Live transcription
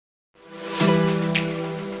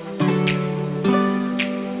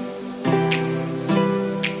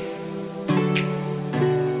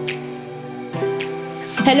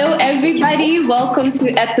Hello, everybody. Welcome to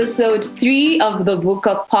episode 3 of the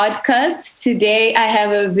VUCA podcast. Today, I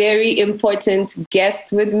have a very important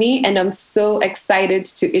guest with me, and I'm so excited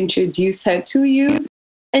to introduce her to you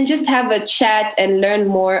and just have a chat and learn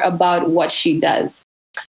more about what she does.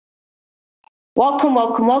 Welcome,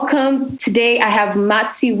 welcome, welcome. Today I have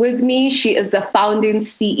Matsi with me. She is the founding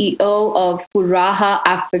CEO of Furaha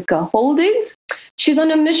Africa Holdings. She's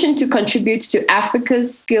on a mission to contribute to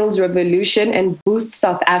Africa's skills revolution and boost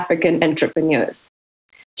South African entrepreneurs.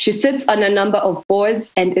 She sits on a number of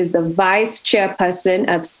boards and is the vice chairperson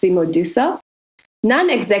of Simodisa,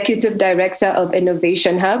 non-executive director of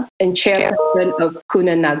Innovation Hub, and chairperson of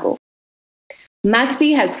Kunanago.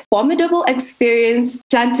 Matsi has formidable experience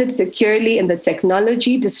planted securely in the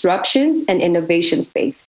technology, disruptions, and innovation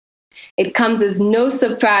space. It comes as no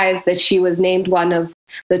surprise that she was named one of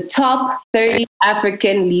the top 30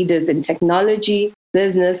 African leaders in technology,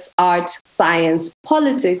 business, art, science,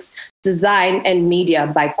 politics, design, and media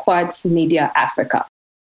by Quartz Media Africa.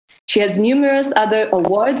 She has numerous other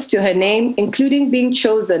awards to her name, including being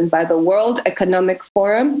chosen by the World Economic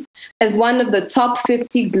Forum as one of the top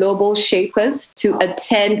 50 global shapers to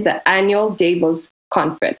attend the annual Davos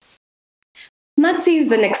conference. Matsi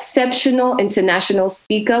is an exceptional international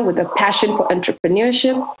speaker with a passion for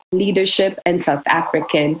entrepreneurship, leadership, and South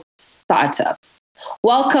African startups.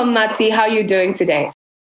 Welcome, Matsi. How are you doing today?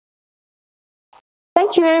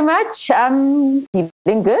 Thank you very much. I'm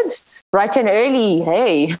feeling good. It's bright and early.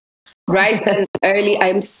 Hey. Bright and early.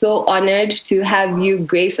 I'm so honored to have you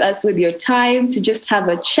grace us with your time to just have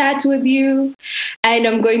a chat with you. And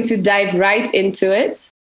I'm going to dive right into it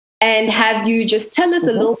and have you just tell us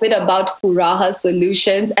a little bit about Furaha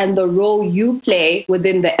Solutions and the role you play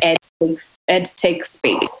within the EdTech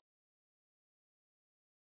space.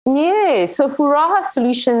 Yeah, so Furaha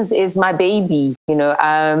Solutions is my baby.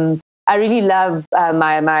 I really love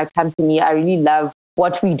my company. I really love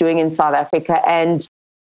what we're doing in South Africa. And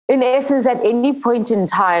in essence, at any point in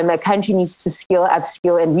time, a country needs to skill,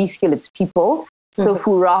 upskill, and reskill its people. So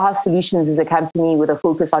Furaha Solutions is a company with a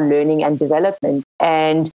focus on learning and development.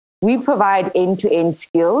 And we provide end-to-end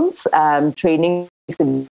skills, training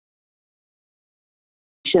solutions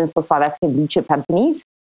for South African blue chip companies.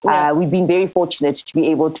 Yeah. We've been very fortunate to be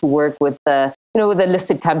able to work with the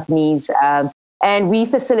listed companies. And we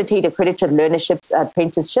facilitate accredited learnerships,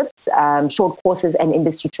 apprenticeships, short courses, and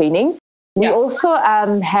industry training. We also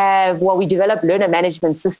we develop learner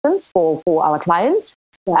management systems for our clients.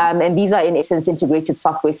 And these are, in essence, integrated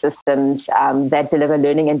software systems that deliver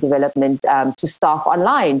learning and development to staff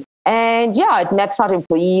online. And it maps out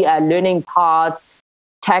employee learning paths,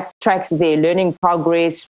 tracks their learning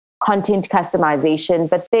progress, content customization,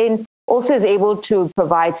 but then also is able to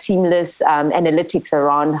provide seamless analytics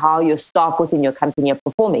around how your staff within your company are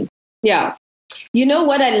performing. Yeah. You know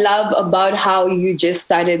what I love about how you just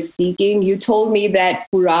started speaking? You told me that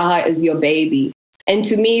Furaha is your baby. And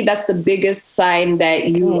to me, that's the biggest sign that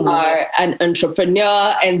you are an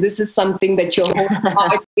entrepreneur and this is something that your whole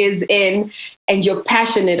heart is in and you're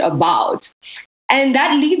passionate about. And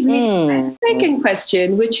that leads me to my second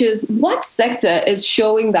question, which is what sector is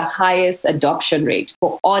showing the highest adoption rate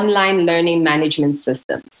for online learning management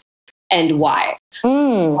systems and why?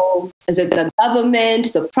 So is it the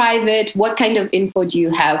government, the private? What kind of info do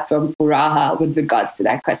you have from Furaha with regards to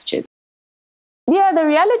that question? Yeah, the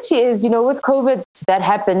reality is, with COVID that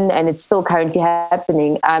happened and it's still currently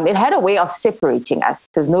happening, it had a way of separating us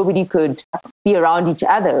because nobody could be around each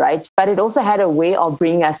other, right? But it also had a way of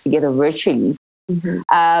bringing us together virtually.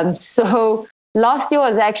 So last year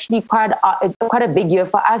was actually quite a big year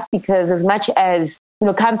for us because as much as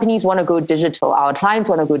companies want to go digital, our clients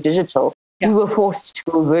want to go digital, we were forced to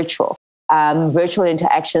go virtual. Virtual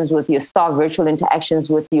interactions with your staff, virtual interactions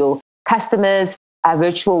with your customers,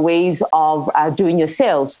 virtual ways of doing your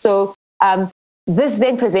sales. So this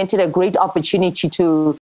then presented a great opportunity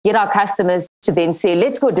to get our customers to then say,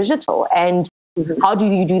 let's go digital. And how do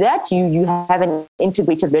you do that? You have an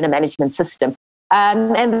integrated learner management system.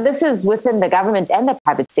 And this is within the government and the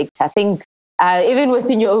private sector. I think even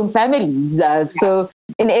within your own families. So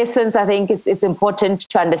in essence, I think it's important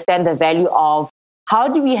to understand the value of how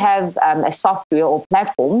do we have a software or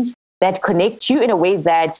platforms that connect you in a way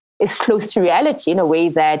that is close to reality, in a way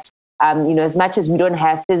that, as much as we don't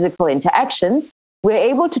have physical interactions, we're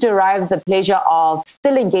able to derive the pleasure of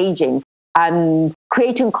still engaging,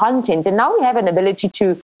 creating content. And now we have an ability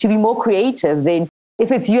to be more creative than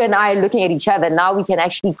if it's you and I looking at each other. Now we can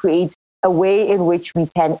actually create a way in which we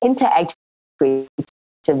can interact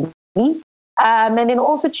creatively. And then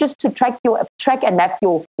also just to track and map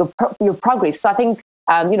your progress. So I think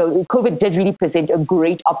COVID did really present a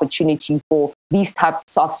great opportunity for these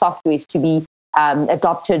types of softwares to be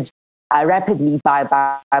adopted rapidly by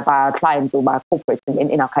our clients or by corporates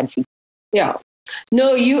in our country. Yeah.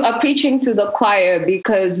 No, you are preaching to the choir,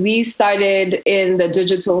 because we started in the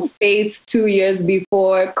digital space 2 years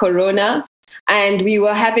before Corona. And we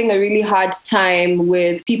were having a really hard time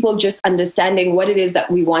with people just understanding what it is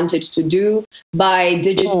that we wanted to do by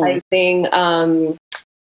digitizing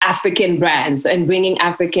African brands and bringing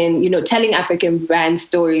telling African brand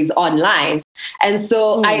stories online. And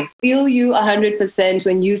so I feel you 100%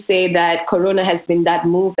 when you say that Corona has been that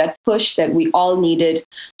move, that push that we all needed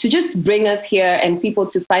to just bring us here and people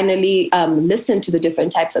to finally listen to the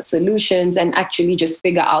different types of solutions and actually just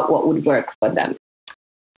figure out what would work for them.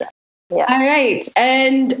 Yeah. All right.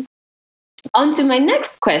 And on to my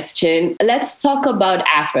next question. Let's talk about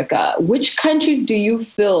Africa. Which countries do you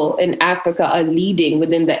feel in Africa are leading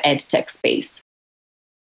within the EdTech space?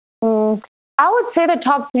 I would say the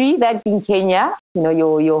top three, that being Kenya,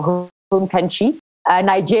 your home country,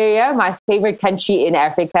 Nigeria, my favorite country in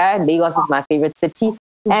Africa, and Lagos is my favorite city,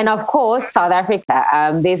 and of course South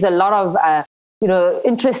Africa. There's a lot of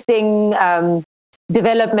interesting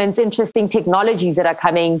developments, interesting technologies that are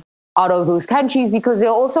coming out of those countries, because they're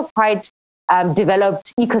also quite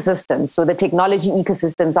developed ecosystems. So the technology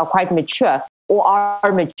ecosystems are quite mature or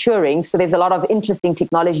are maturing. So there's a lot of interesting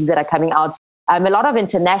technologies that are coming out. A lot of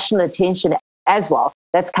international attention as well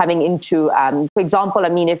that's coming into, for example,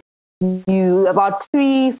 if you, about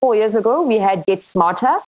 3-4 years ago, we had Get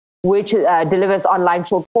Smarter, which delivers online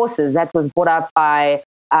short courses. That was bought up by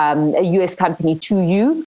a US company,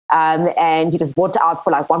 2U, and it was bought out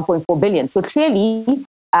for like 1.4 billion. So clearly,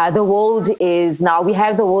 the world is now, we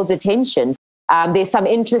have the world's attention. There's some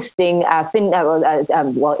interesting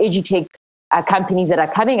edutech companies that are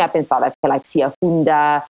coming up in South Africa, like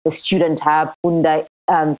Siafunda, the Student Hub, Funda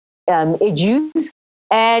Edus.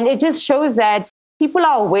 And it just shows that people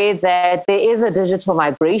are aware that there is a digital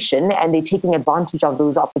migration and they're taking advantage of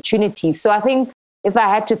those opportunities. So I think if I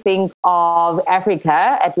had to think of Africa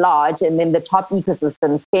at large and then the top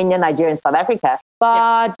ecosystems, Kenya, Nigeria, and South Africa,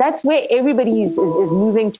 but that's where everybody is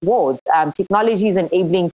moving towards. Technology is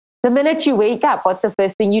enabling. The minute you wake up, what's the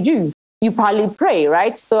first thing you do? You probably pray,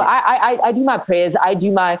 right? So I do my prayers, I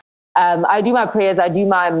do my prayers, I do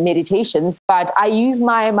my meditations, but I use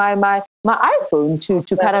my iPhone to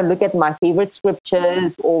kind of look at my favorite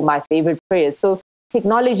scriptures or my favorite prayers. So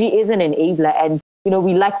technology is an enabler, and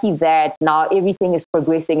we're lucky that now everything is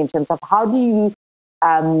progressing in terms of how do you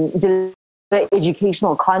deliver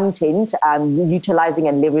educational content utilizing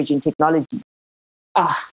and leveraging technology.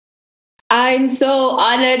 I'm so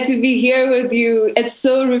honored to be here with you. It's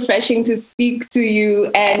so refreshing to speak to you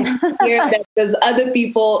and hear that there's other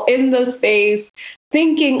people in the space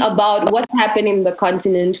thinking about what's happening in the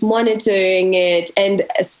continent, monitoring it, and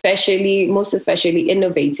most especially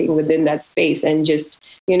innovating within that space. And just,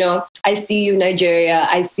 I see you, Nigeria,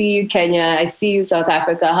 I see you, Kenya, I see you, South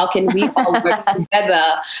Africa. How can we all work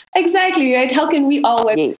together? Exactly, right? How can we all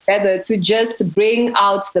work together to just bring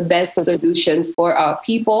out the best solutions for our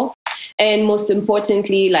people? And most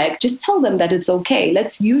importantly, just tell them that it's okay.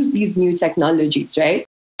 Let's use these new technologies, right?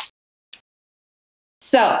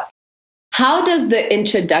 So, how does the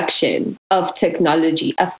introduction of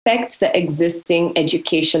technology affect the existing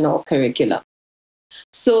educational curriculum?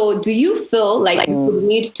 So, do you feel like you would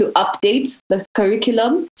need to update the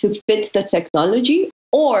curriculum to fit the technology?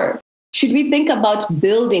 Or should we think about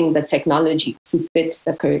building the technology to fit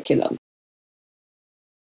the curriculum?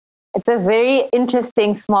 It's a very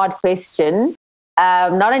interesting, smart question.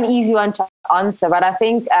 Not an easy one to answer, but I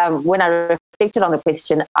think when I reflected on the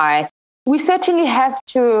question, we certainly have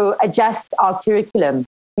to adjust our curriculum.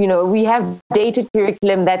 We have dated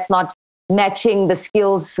curriculum that's not matching the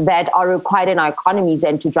skills that are required in our economies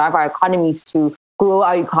and to drive our economies, to grow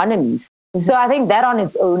our economies. So I think that on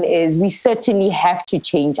its own we certainly have to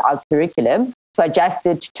change our curriculum to adjust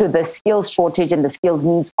it to the skills shortage and the skills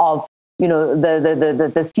needs of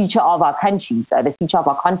the future of our countries, the future of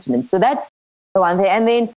our continent. So that's the one thing. And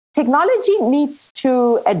then technology needs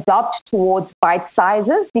to adopt towards bite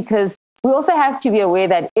sizes, because we also have to be aware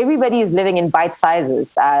that everybody is living in bite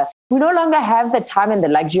sizes. We no longer have the time and the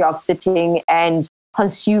luxury of sitting and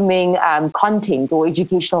consuming content or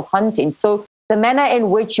educational content. So the manner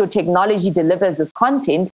in which your technology delivers this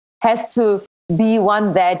content has to be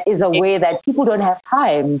one that is aware that people don't have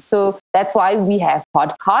time. So that's why we have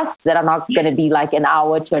podcasts that are not going to be like an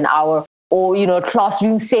hour to an hour, or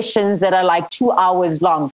classroom sessions that are like 2 hours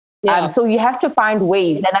long. So you have to find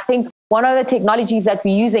ways. And I think one of the technologies that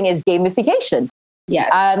we're using is gamification. Yes.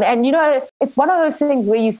 And, it's one of those things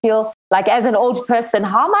where you feel like, as an old person,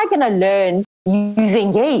 how am I going to learn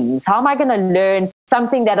using games? How am I going to learn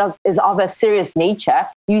something that is of a serious nature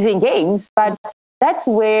using games? But that's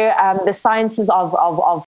where the sciences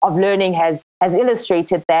of learning has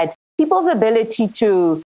illustrated that people's ability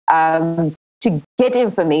to get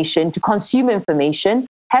information, to consume information,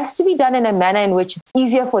 has to be done in a manner in which it's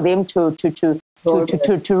easier for them to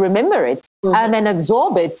remember it and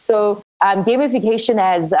absorb it. So gamification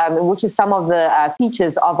has, which is some of the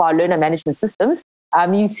features of our learner management systems.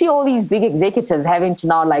 You see all these big executives having to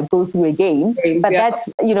now go through a game, but that's,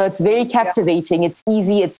 it's very captivating. It's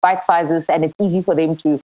easy, it's bite sizes, and it's easy for them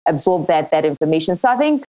to absorb that information. So I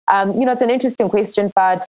think, it's an interesting question,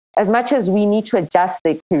 but as much as we need to adjust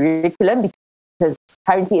the curriculum, because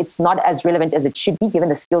currently it's not as relevant as it should be given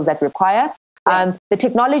the skills that require. The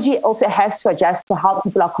technology also has to adjust to how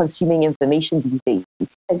people are consuming information these days.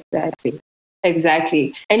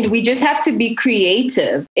 Exactly. And we just have to be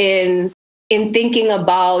creative in thinking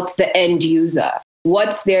about the end user.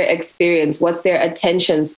 What's their experience? What's their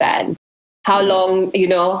attention span? How long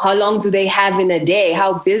do they have in a day?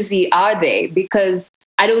 How busy are they? Because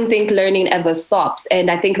I don't think learning ever stops.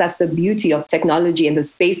 And I think that's the beauty of technology and the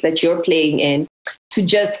space that you're playing in, to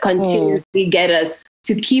just continuously get us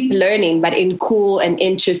to keep learning, but in cool and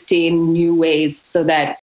interesting new ways, so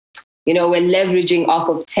that, we're leveraging off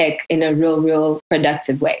of tech in a real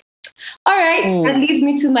productive way. All right. That leads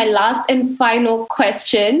me to my last and final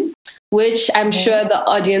question, which I'm sure the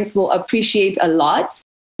audience will appreciate a lot.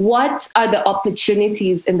 What are the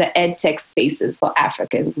opportunities in the EdTech spaces for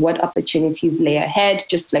Africans? What opportunities lay ahead?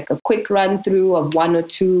 Just like a quick run through of one or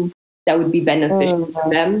two that would be beneficial to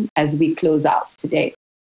them as we close out today.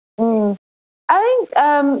 I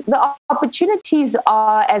think the opportunities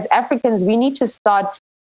are, as Africans, we need to start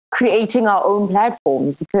creating our own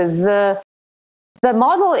platforms, because the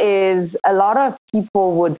model is a lot of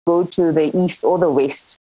people would go to the East or the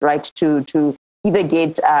West, right, to either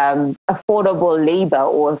get affordable labor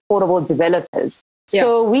or affordable developers. Yeah.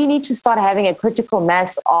 So we need to start having a critical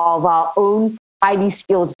mass of our own highly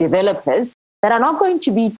skilled developers that are not going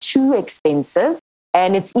to be too expensive.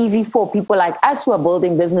 And it's easy for people like us who are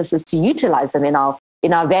building businesses to utilize them in our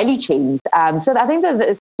value chains. So I think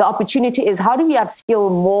that the opportunity is, how do we upskill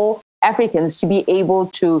more Africans to be able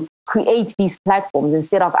to create these platforms,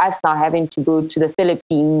 instead of us now having to go to the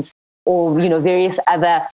Philippines or various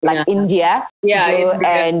other India,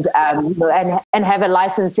 and have a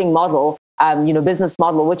licensing model, business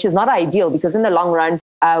model, which is not ideal, because in the long run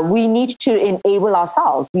we need to enable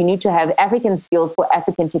ourselves. We need to have African skills for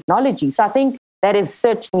African technology. So I think that is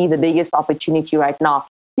certainly the biggest opportunity right now,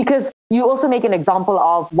 because you also make an example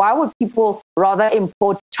of, why would people rather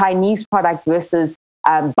import Chinese products versus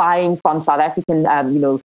buying from South African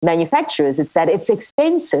manufacturers? It's that it's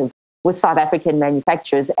expensive with South African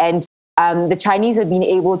manufacturers, and the Chinese have been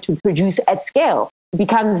able to produce at scale. It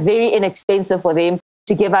becomes very inexpensive for them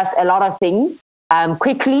to give us a lot of things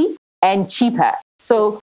quickly and cheaper.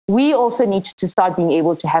 So we also need to start being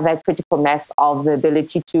able to have that critical mass of the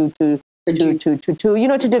ability to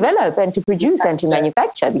develop and to produce and to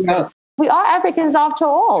manufacture, because we are Africans after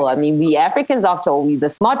all. I mean, we're the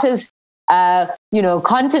smartest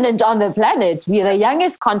continent on the planet. We are the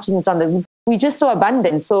youngest continent we're just so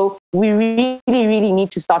abundant. So we really need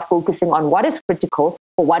to start focusing on what is critical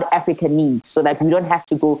for what Africa needs, so that we don't have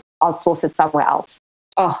to go outsource it somewhere else.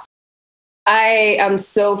 Oh, I am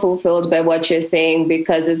so fulfilled by what you're saying,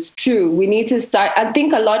 because it's true. We need to start. I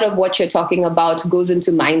think a lot of what you're talking about goes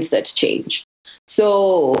into mindset change.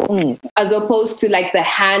 So as opposed to the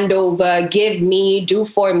handover, give me, do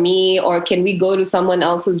for me, or can we go to someone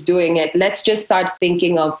else who's doing it? Let's just start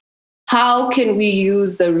thinking of, how can we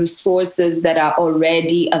use the resources that are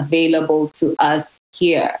already available to us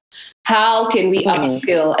here? How can we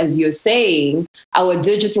upskill, as you're saying, our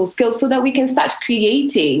digital skills, so that we can start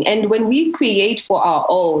creating? And when we create for our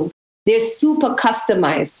own, they're super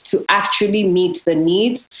customized to actually meet the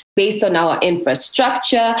needs based on our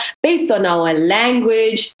infrastructure, based on our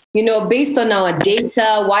language, based on our data,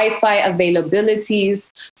 Wi-Fi availabilities.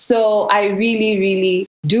 So I really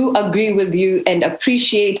do agree with you and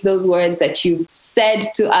appreciate those words that you've said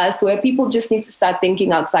to us, where people just need to start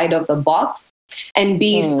thinking outside of the box and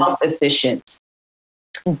be self-efficient.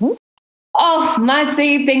 Oh,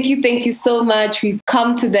 Matsi, thank you so much. We've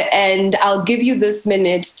come to the end. I'll give you this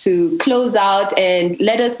minute to close out and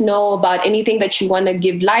let us know about anything that you want to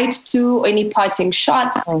give light to, or any parting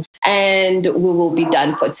shots, and we will be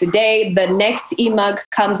done for today. The next EMUG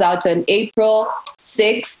comes out on April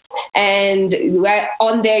 6th, and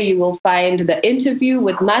on there you will find the interview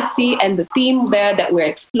with Matsi, and the theme there that we're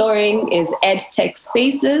exploring is EdTech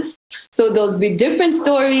Spaces. So those be different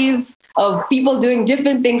stories of people doing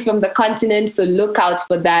different things from the continent. So look out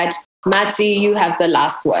for that. Matsi, you have the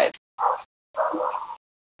last word.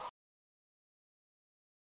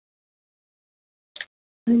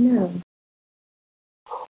 I know.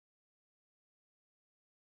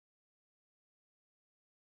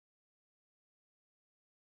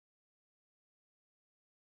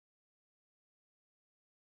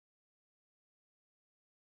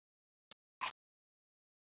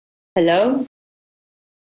 Hello?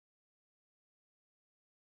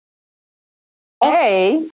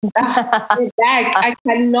 Hey. We're back. I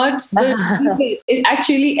cannot believe it. It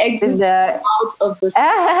actually exited out of the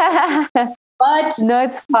but no,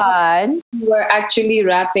 it's fine. We're actually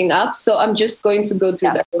wrapping up. So I'm just going to go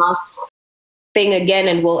through the last thing again,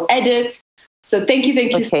 and we'll edit. So thank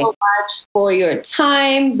you so much for your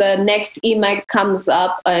time. The next EMUG comes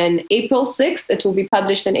up on April 6th. It will be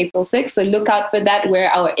published on April 6th. So look out for that,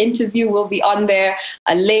 where our interview will be on there.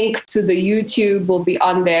 A link to the YouTube will be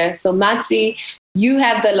on there. So Matsi, you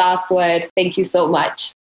have the last word. Thank you so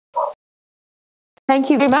much.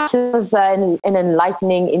 Thank you very much. It was an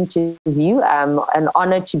enlightening interview. An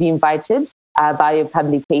honor to be invited by your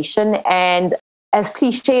publication. And as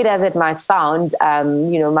cliched as it might sound,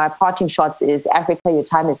 my parting shots is Africa, your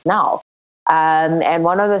time is now. And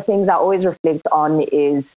one of the things I always reflect on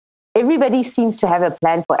is everybody seems to have a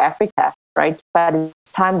plan for Africa, right? But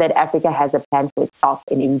it's time that Africa has a plan for itself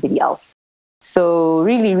and everybody else. So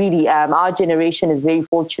really, really, our generation is very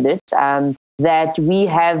fortunate that we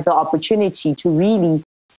have the opportunity to really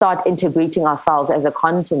start integrating ourselves as a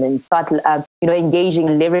continent, start engaging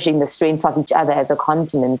and leveraging the strengths of each other as a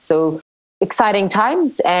continent. So exciting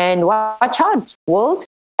times, and watch out, world.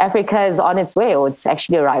 Africa is on its way, or it's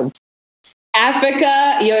actually arrived.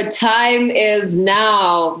 Africa, your time is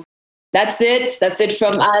now. That's it. That's it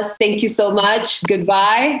from us. Thank you so much.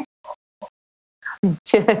 Goodbye.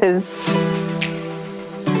 Cheers.